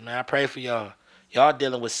listeners, man, I pray for y'all. Y'all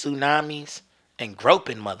dealing with tsunamis and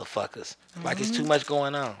groping motherfuckers. Like it's too much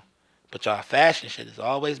going on. But y'all fashion shit has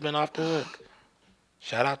always been off the hook.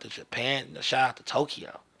 Shout out to Japan. Shout out to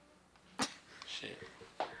Tokyo. Shit.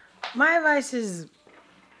 My advice is,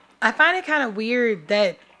 I find it kind of weird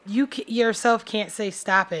that you yourself can't say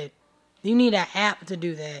stop it. You need an app to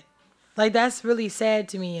do that. Like, that's really sad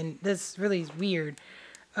to me, and that's really weird.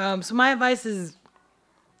 So my advice is,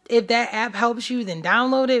 if that app helps you, then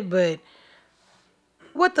download it. But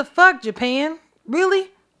what the fuck, Japan? Really?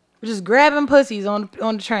 We're just grabbing pussies on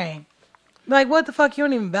the train. Like, what the fuck? You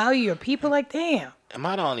don't even value your people? Like, damn. Am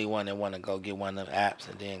I the only one that want to go get one of them apps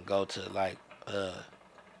and then go to, like, a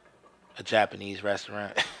Japanese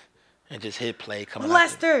restaurant and just hit play coming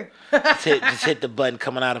Molester. out? Just hit the button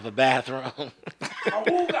coming out of a bathroom.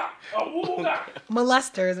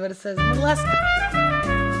 Molester is what it says. Molester.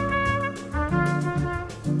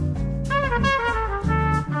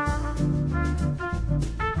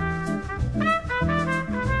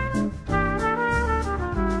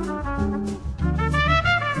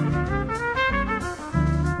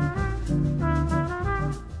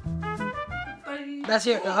 That's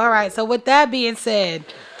your all right. So with that being said,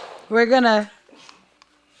 we're gonna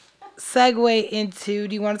segue into.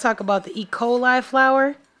 Do you want to talk about the E. coli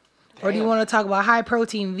flour, or do you want to talk about high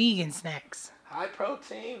protein vegan snacks? High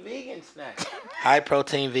protein vegan snacks. High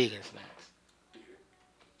protein vegan snacks.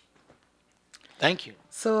 Thank you.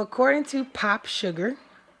 So according to Pop Sugar,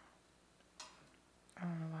 I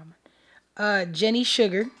don't know why Jenny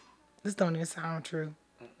Sugar. This don't even sound true.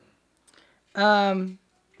 No,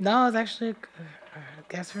 it's actually, I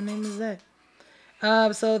guess her name is that.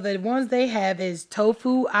 So the ones they have is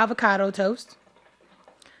tofu avocado toast,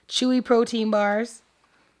 chewy protein bars,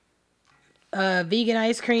 vegan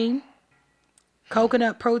ice cream,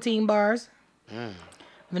 coconut protein bars,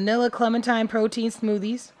 vanilla clementine protein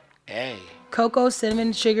smoothies, Hey. cocoa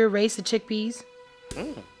cinnamon sugar race of chickpeas,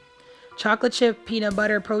 chocolate chip peanut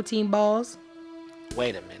butter protein balls,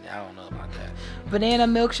 Wait a minute. I don't know about that. banana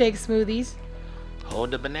milkshake smoothies,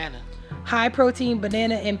 Hold the banana. high protein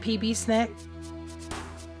banana and PB snack,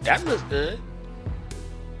 That looks good.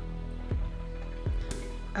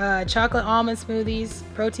 chocolate almond smoothies,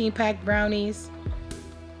 protein packed brownies,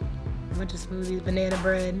 a bunch of smoothies, banana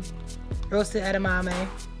bread, roasted edamame,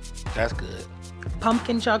 That's good.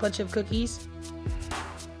 pumpkin chocolate chip cookies,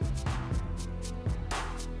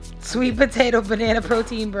 sweet potato banana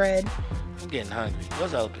protein bread. I'm getting hungry.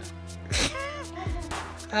 What's open?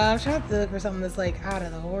 I'm trying to look for something that's like out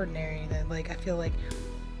of the ordinary that like I feel like.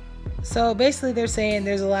 So basically they're saying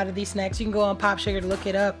there's a lot of these snacks. You can go on Pop Sugar to look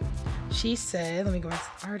it up. She said, let me go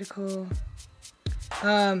back to the article.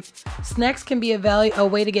 Snacks can be a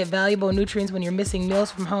way to get valuable nutrients when you're missing meals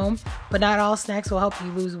from home, but not all snacks will help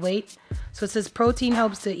you lose weight. So it says protein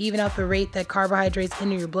helps to even out the rate that carbohydrates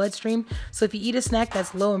enter your bloodstream. So if you eat a snack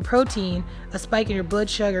that's low in protein, a spike in your blood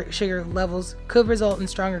sugar levels could result in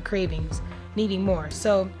stronger cravings, needing more.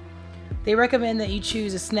 So they recommend that you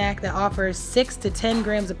choose a snack that offers 6 to 10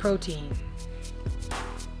 grams of protein.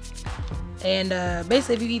 And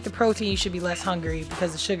basically, if you eat the protein, you should be less hungry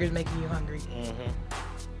because the sugar is making you hungry.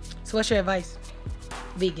 So what's your advice?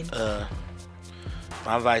 Vegan.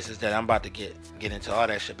 My advice is that I'm about to get into all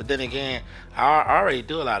that shit. But then again, I already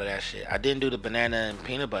do a lot of that shit. I didn't do the banana and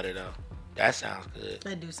peanut butter though. That sounds good.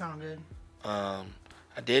 That do sound good. I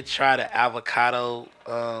did try the avocado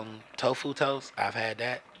tofu toast. I've had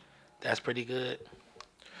that. That's pretty good.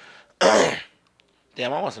 Damn, I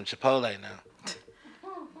want some Chipotle now.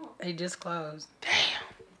 They just closed. Damn.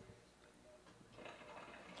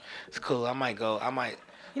 It's cool. I might.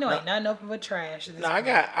 You know, ain't nothing open but trash. at this No, I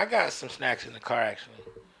point. got some snacks in the car actually.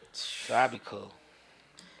 So I'll be cool.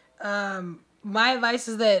 My advice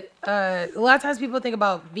is that a lot of times people think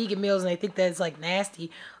about vegan meals and they think that it's like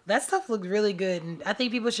nasty. That stuff looks really good, and I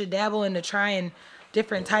think people should dabble into trying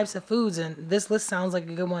different types of foods. And this list sounds like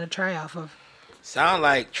a good one to try off of. Sound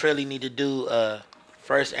like Trilly need to do a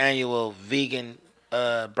first annual vegan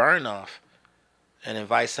burn off and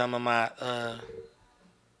invite some of my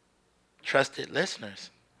trusted listeners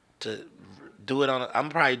to do it on. I'm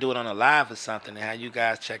probably do it on a live or something and have you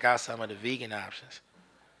guys check out some of the vegan options.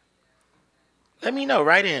 Let me know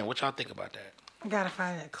right in what y'all think about that. I gotta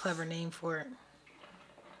find a clever name for it.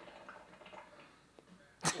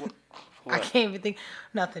 I can't even think.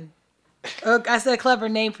 Nothing. I said a clever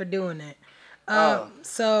name for doing it.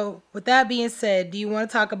 So, with that being said, do you want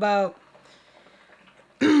to talk about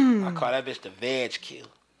I call that bitch the veg kill.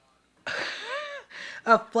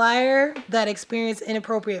 a flyer that experienced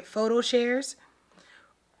inappropriate photo shares?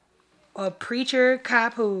 A preacher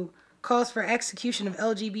cop who calls for execution of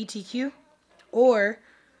LGBTQ? Or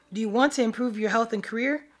do you want to improve your health and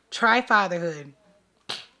career? Try fatherhood.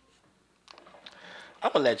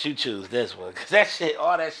 I'm gonna let you choose this one because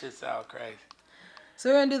all that shit sound crazy. So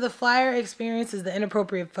we're gonna do the flyer experience is the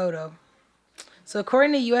inappropriate photo. So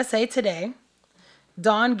according to USA Today,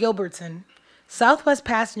 Dawn Gilbertson, Southwest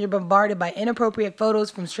passenger bombarded by inappropriate photos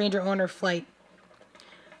from stranger on her flight.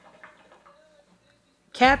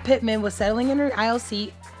 Kat Pittman was settling in her aisle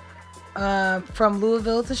seat from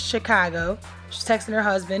Louisville to Chicago. She's texting her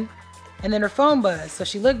husband, and then her phone buzzed. So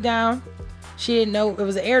she looked down. She didn't know it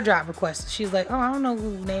was an airdrop request. She's like, "Oh, I don't know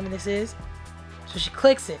who name this is." So she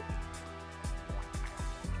clicks it.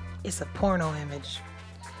 It's a porno image.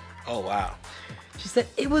 Oh wow. She said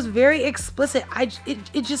it was very explicit.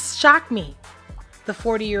 It just shocked me. The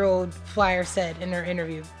 40-year-old flyer said in her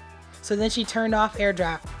interview. So then she turned off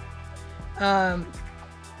airdrop.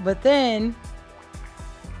 But then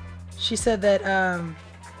she said that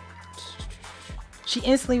she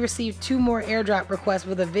instantly received 2 more airdrop requests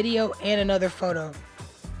with a video and another photo.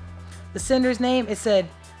 The sender's name, it said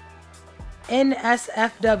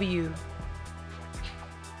NSFW.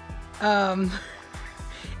 And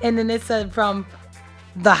then it said from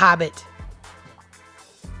The Hobbit.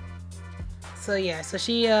 So yeah, so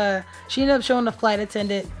she ended up showing the flight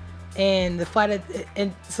attendant, and the flight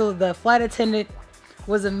attendant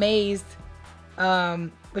was amazed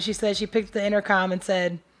But she said she picked up the intercom and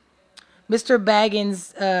said, Mr.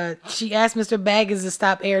 Baggins, she asked Mr. Baggins to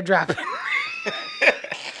stop airdropping.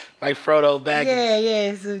 Like Frodo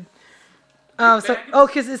Baggins. Yeah.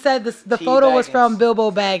 Because it said the photo was Baggins. from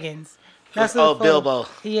Bilbo Baggins. That's what the photo- Bilbo.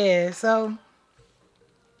 Yeah, so.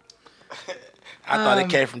 I thought it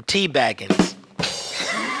came from T Baggins.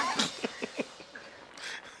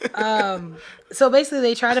 So basically,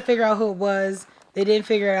 they tried to figure out who it was. They didn't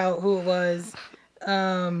figure out who it was.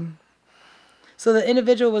 So the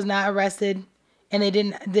individual was not arrested, and they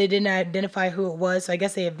didn't identify who it was. So I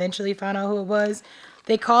guess they eventually found out who it was.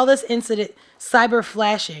 They call this incident cyber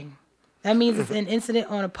flashing. That means it's an incident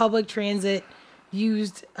on a public transit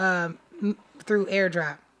used through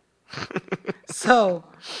airdrop. So,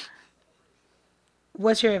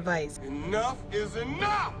 what's your advice? Enough is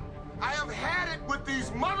enough! I have had it with these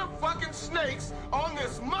motherfucking snakes on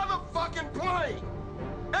this motherfucking plane!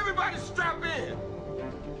 Everybody strap in!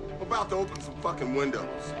 I'm about to open some fucking windows.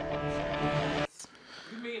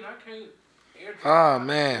 You mean I can't Oh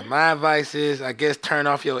man, my advice is I guess turn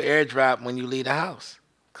off your airdrop when you leave the house,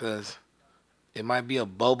 cause it might be a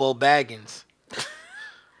Bobo Baggins,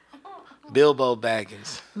 Bilbo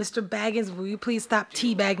Baggins. Mr. Baggins, will you please stop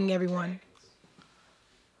teabagging everyone?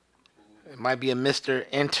 It might be a Mr.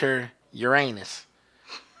 Enter Uranus.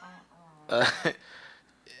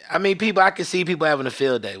 I mean, I can see people having a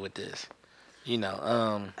field day with this. You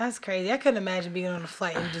know, That's crazy. I couldn't imagine being on a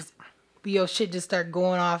flight and just your shit just start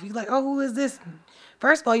going off. You like, oh, who is this?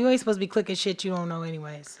 First of all, you ain't supposed to be clicking shit you don't know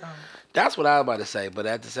anyway. So that's what I was about to say. But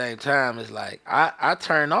at the same time, it's like I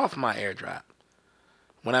turn off my airdrop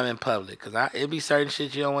when I'm in public, because it be certain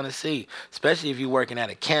shit you don't want to see, especially if you're working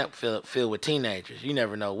at a camp filled with teenagers. You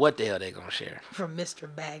never know what the hell they gonna share. From Mr.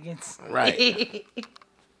 Baggins. Right.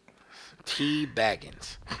 T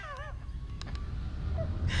Baggins.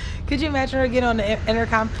 Could you imagine her getting on the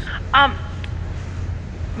intercom?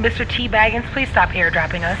 Mr. T Baggins, please stop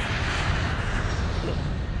airdropping us.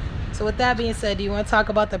 So with that being said, do you want to talk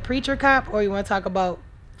about the preacher cop or you want to talk about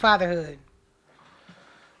fatherhood?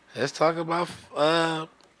 Let's talk about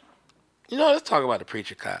let's talk about the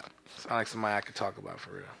preacher cop. Sound like somebody I could talk about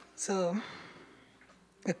for real. So,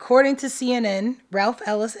 according to CNN, Ralph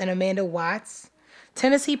Ellis and Amanda Watts,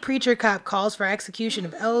 Tennessee preacher cop calls for execution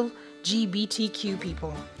of LGBTQ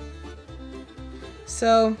people.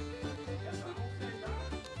 So,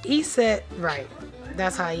 he said, right,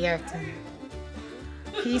 that's how he acted.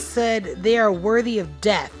 He said they are worthy of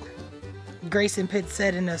death, Grayson Pitt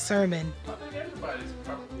said in a sermon. I think everybody's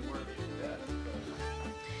probably worthy of death.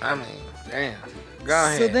 I mean, damn. Go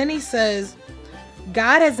ahead. So then he says,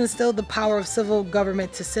 God has instilled the power of civil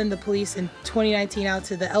government to send the police in 2019 out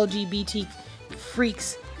to the LGBT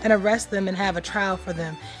freaks and arrest them and have a trial for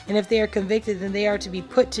them. And if they are convicted, then they are to be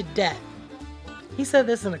put to death. He said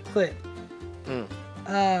this in a clip.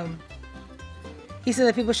 He said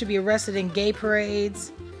that people should be arrested in gay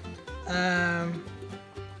parades.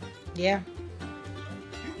 Yeah.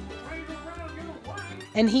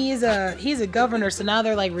 And he's a governor, so now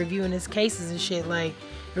they're like reviewing his cases and shit, like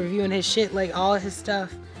reviewing his shit, like all of his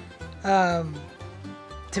stuff, to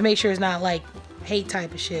make sure it's not like hate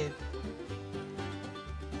type of shit.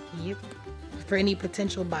 Yep. For any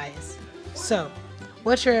potential bias. So,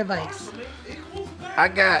 what's your advice?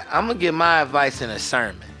 I'm gonna give my advice in a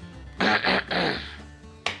sermon.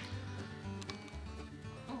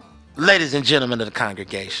 Ladies and gentlemen of the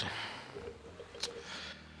congregation,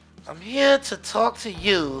 I'm here to talk to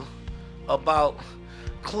you about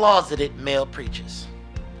closeted male preachers.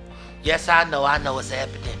 Yes, I know it's an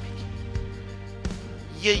epidemic.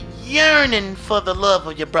 You're yearning for the love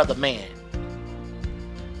of your brother man.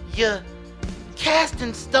 You're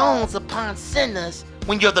casting stones upon sinners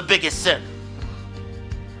when you're the biggest sinner.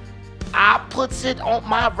 I puts it on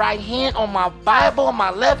my right hand, on my Bible, on my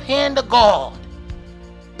left hand to God,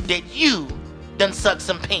 that you done sucked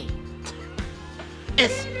some peen.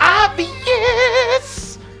 It's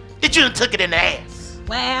obvious that you done took it in the ass.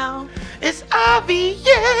 Well, It's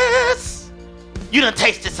obvious you done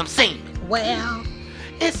tasted some semen. well,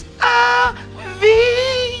 It's obvious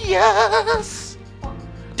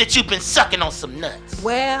that you've been sucking on some nuts.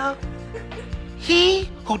 well. He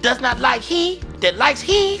who does not like he that likes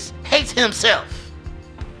he's hates himself.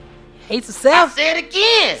 Hates I himself. say it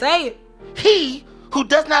again. Say it. He who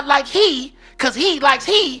does not like he, cause he likes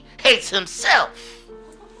he, hates himself.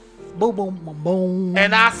 Boom, boom, boom, boom.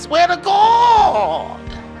 And I swear to God,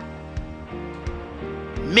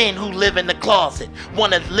 men who live in the closet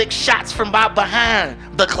want to lick shots from behind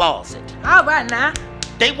the closet. All right now.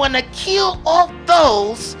 They want to kill off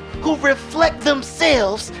those who reflect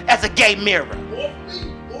themselves as a gay mirror.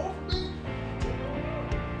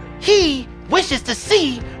 he wishes to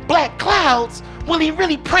see black clouds when he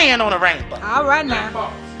really praying on a rainbow. All right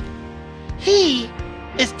now. He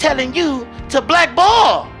is telling you to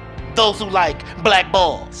blackball those who like black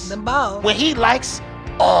balls. The ball. When he likes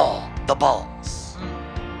all the balls.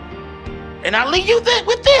 And I'll leave you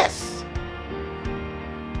with this.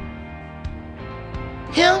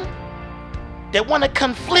 Him that want to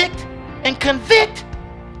conflict and convict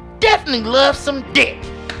definitely loves some dick.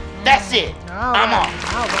 That's it. I'm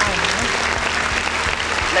off. All right.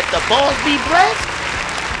 Let the balls be blessed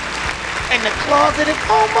and the closeted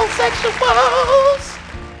homosexuals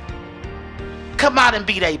come out and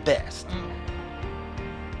be their best.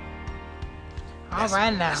 All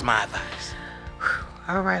right now. That's my advice.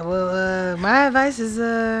 All right. Well, my advice is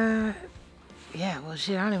yeah. Well,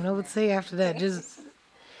 shit. I don't even know what to say after that. Just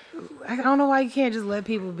I don't know why you can't just let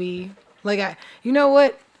people be. Like you know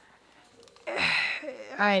what?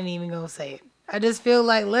 I ain't even gonna say it. I just feel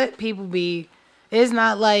like let people be. It's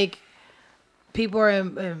not like people are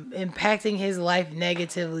impacting his life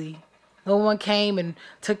negatively. No one came and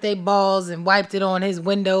took their balls and wiped it on his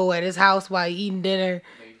window at his house while eating dinner.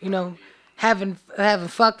 You know, having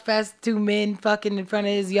fuck fest, 2 men fucking in front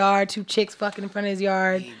of his yard, 2 chicks fucking in front of his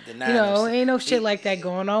yard. You know, ain't no shit like that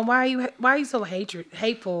going on. Why are you so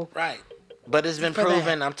hateful? Right. But it's been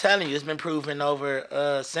proven, I'm telling you, it's been proven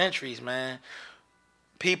over centuries, man.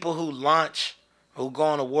 People who go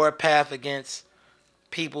on a warpath against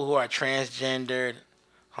people who are transgendered,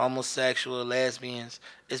 homosexual, lesbians,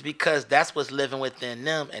 it's because that's what's living within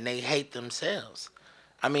them and they hate themselves.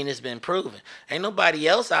 I mean, it's been proven. Ain't nobody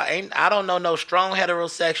else I don't know no strong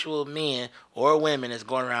heterosexual men or women that's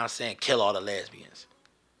going around saying kill all the lesbians.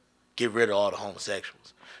 Get rid of all the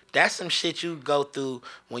homosexuals. That's some shit you go through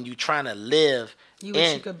when you trying to live. You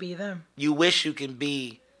wish you could be them. You wish you can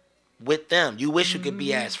be with them. You wish you could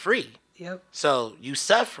be as free. Yep. So you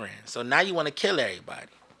suffering. So now you want to kill everybody.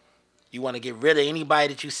 You want to get rid of anybody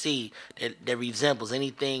that you see that resembles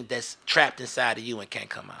anything that's trapped inside of you and can't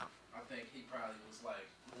come out. I think he probably was like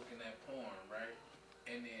looking at porn, right?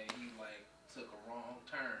 And then he like took a wrong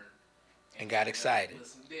turn and got excited. With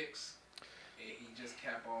some dicks, and he just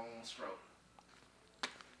kept on stroking.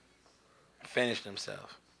 Finished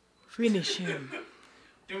himself. Finish him.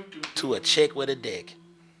 To a chick with a dick.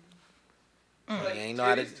 Like, You ain't know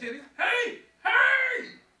how to. Hey!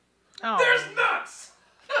 Oh. There's nuts!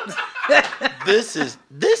 This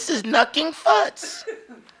is knucking futs.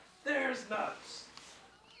 There's nuts.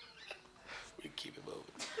 We keep it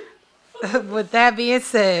moving. With that being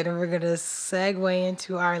said, we're going to segue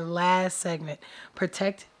into our last segment.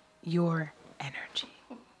 Protect your energy.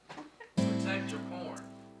 Protect your porn.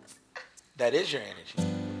 That is your energy.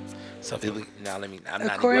 So people, I'm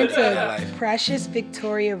not According even in to life. Precious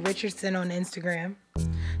Victoria Richardson on Instagram,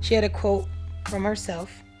 she had a quote from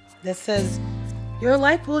herself that says, "Your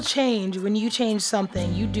life will change when you change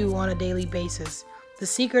something you do on a daily basis. The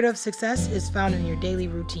secret of success is found in your daily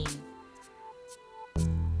routine."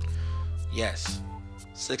 Yes.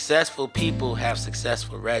 Successful people have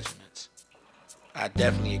successful regimens. I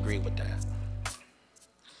definitely agree with that.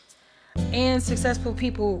 And successful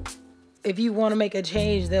people, if you want to make a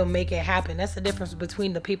change, they'll make it happen. That's the difference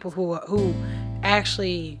between the people who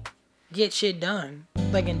actually get shit done.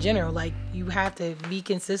 Like in general, like you have to be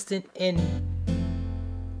consistent and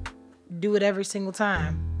do it every single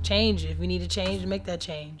time. Change if we need to change, make that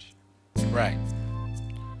change. Right.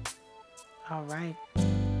 All right.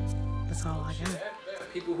 That's all I got.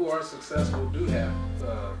 People who are successful do have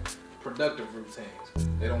productive routines.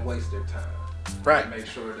 They don't waste their time. Right. They make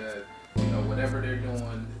sure that whatever they're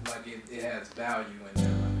doing, like it has value in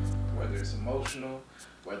their life. Whether it's emotional,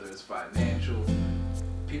 whether it's financial.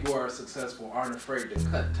 People who are successful aren't afraid to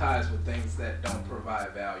cut ties with things that don't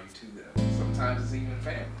provide value to them. Sometimes it's even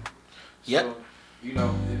family. Yep. So, if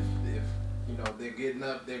they're getting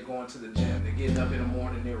up, they're going to the gym. They're getting up in the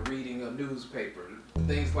morning, they're reading a newspaper.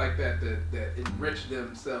 Things like that enrich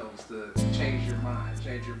themselves to change your mind,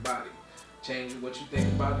 change your body, change what you think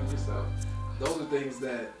about it yourself. Those are things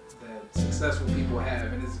that successful people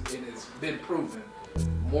have, and it's been proven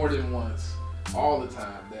more than once, all the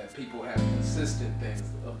time, that people have consistent things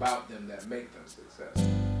about them that make them successful.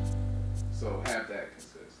 So have that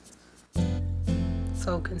consistency.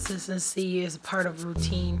 So consistency is part of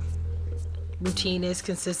routine. Routine is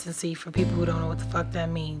consistency for people who don't know what the fuck that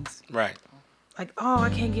means. Right. Like, oh, I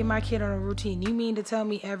can't get my kid on a routine. You mean to tell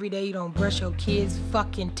me every day you don't brush your kid's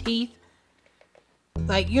fucking teeth?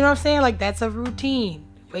 Like, you know what I'm saying? Like, that's a routine.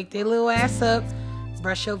 Wake their little ass up,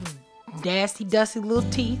 brush your nasty, dusty little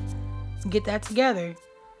teeth, and get that together.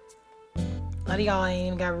 A lot of y'all ain't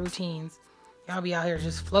even got routines. Y'all be out here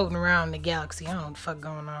just floating around the galaxy. I don't know what the fuck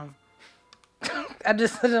going on. I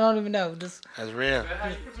don't even know. Just That's real. How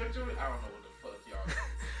you protect your? I don't know what the fuck y'all.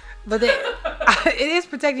 But it is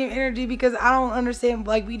protecting your energy because I don't understand.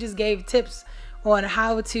 Like, we just gave tips on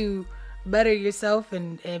how to better yourself,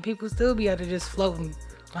 and people still be out there just floating.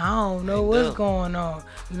 I don't know what's going on.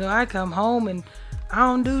 You know, I come home and I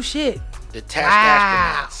don't do shit.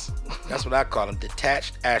 Detached astronauts. That's what I call them.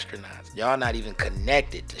 Detached astronauts. Y'all not even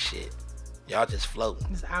connected to shit. Y'all just floating.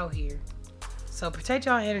 It's out here. So protect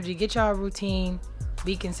y'all energy. Get y'all routine.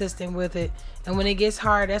 Be consistent with it. And when it gets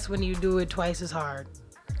hard, that's when you do it twice as hard.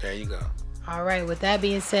 There you go. All right. With that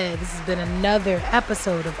being said, this has been another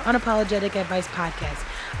episode of Unapologetic Advice Podcast.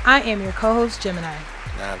 I am your co-host, Gemini.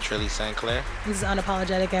 Now I'm Trilly St. Clair. This is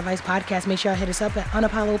Unapologetic Advice Podcast. Make sure y'all hit us up at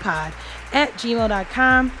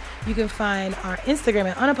unapollopod@gmail.com. You can find our Instagram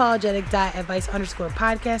at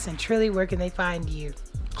unapologetic.advice_podcast. And Trilly, where can they find you?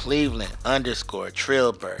 Cleveland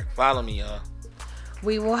 _Trillberg. Follow me, y'all.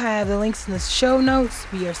 We will have the links in the show notes.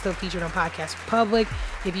 We are still featured on Podcast Republic.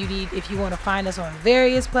 If you want to find us on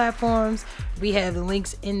various platforms, we have the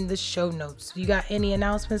links in the show notes. You got any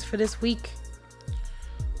announcements for this week?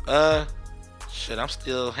 Shit, I'm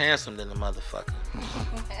still handsome than the motherfucker.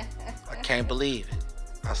 I can't believe it.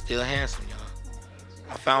 I'm still handsome, y'all.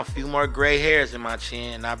 I found a few more gray hairs in my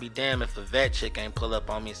chin, and I'll be damned if a vet chick ain't pull up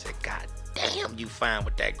on me and said, God damn, you fine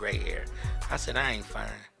with that gray hair. I said, I ain't fine.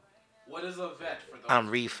 What is a vet for those? I'm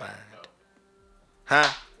refined. Huh?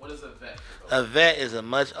 What is a vet for those? A vet is a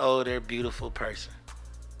much older, beautiful person.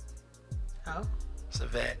 Oh. It's a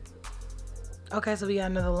vet. Okay, so we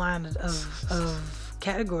got another line of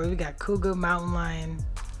categories. We got cougar, mountain lion,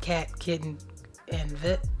 cat, kitten, and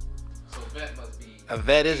vet. So vet must be. A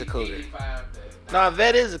vet is a cougar. 85 No, a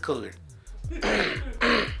vet is a cougar.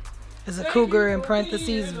 Is a cougar in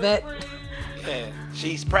parentheses vet? Yeah,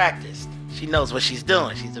 she's practiced. She knows what she's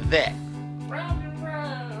doing. She's a vet.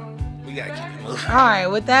 We gotta keep it moving. All right,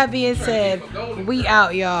 with that being said, we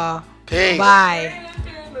out, y'all. Peace. Bye.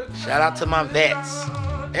 Shout out to my vets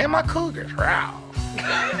and my cougars. Wow.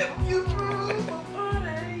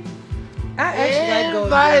 I actually like going.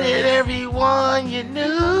 Invited everyone you knew.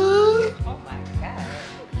 Oh my God.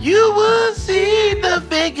 You would see the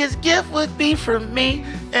biggest gift would be from me,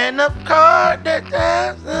 and a card that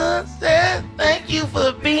says thank you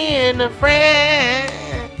for being a friend.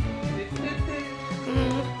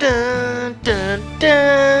 Dun dun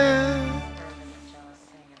dun.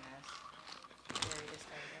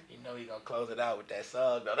 You know he gonna close it out with that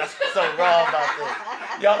song though. That's what's so wrong about this.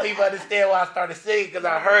 Y'all don't even understand why I started singing because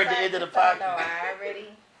I heard the end of the podcast. No, I already.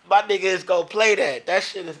 My nigga is gonna play that. That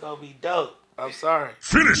shit is gonna be dope. I'm sorry.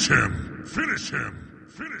 Finish him. Finish him.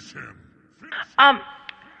 Finish him. Finish him.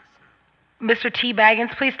 Mr. T.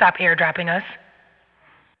 Baggins, please stop airdropping us.